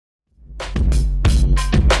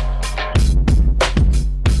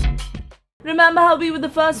Remember how we were the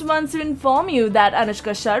first ones to inform you that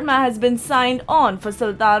Anushka Sharma has been signed on for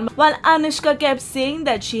Sultan, while Anushka kept saying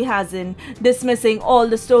that she hasn't, dismissing all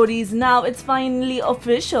the stories. Now it's finally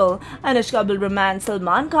official. Anushka will romance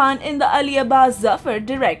Salman Khan in the Ali Abbas Zafar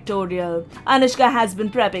directorial. Anushka has been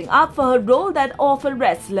prepping up for her role that of a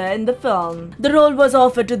wrestler in the film. The role was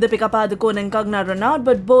offered to Deepika Padukone and Kangana Ranaut,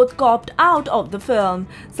 but both copped out of the film.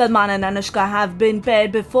 Salman and Anushka have been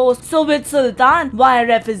paired before, so with Sultan,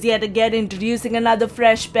 YRF is yet again introducing another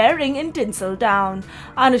fresh pairing in Tinseltown.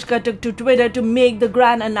 Anushka took to Twitter to make the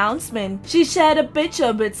grand announcement. She shared a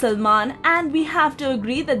picture with Salman, and we have to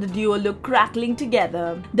agree that the duo look crackling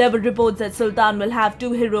together. There were reports that Sultan will have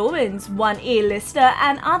two heroines, one A-lister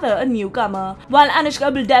and other a newcomer. While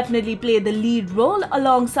Anushka will definitely play the lead role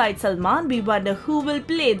alongside Salman, we wonder who will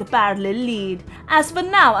play the parallel lead. As for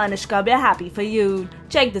now, Anushka, we're happy for you.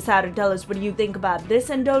 Check this out and tell us what you think about this,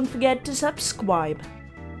 and don't forget to subscribe.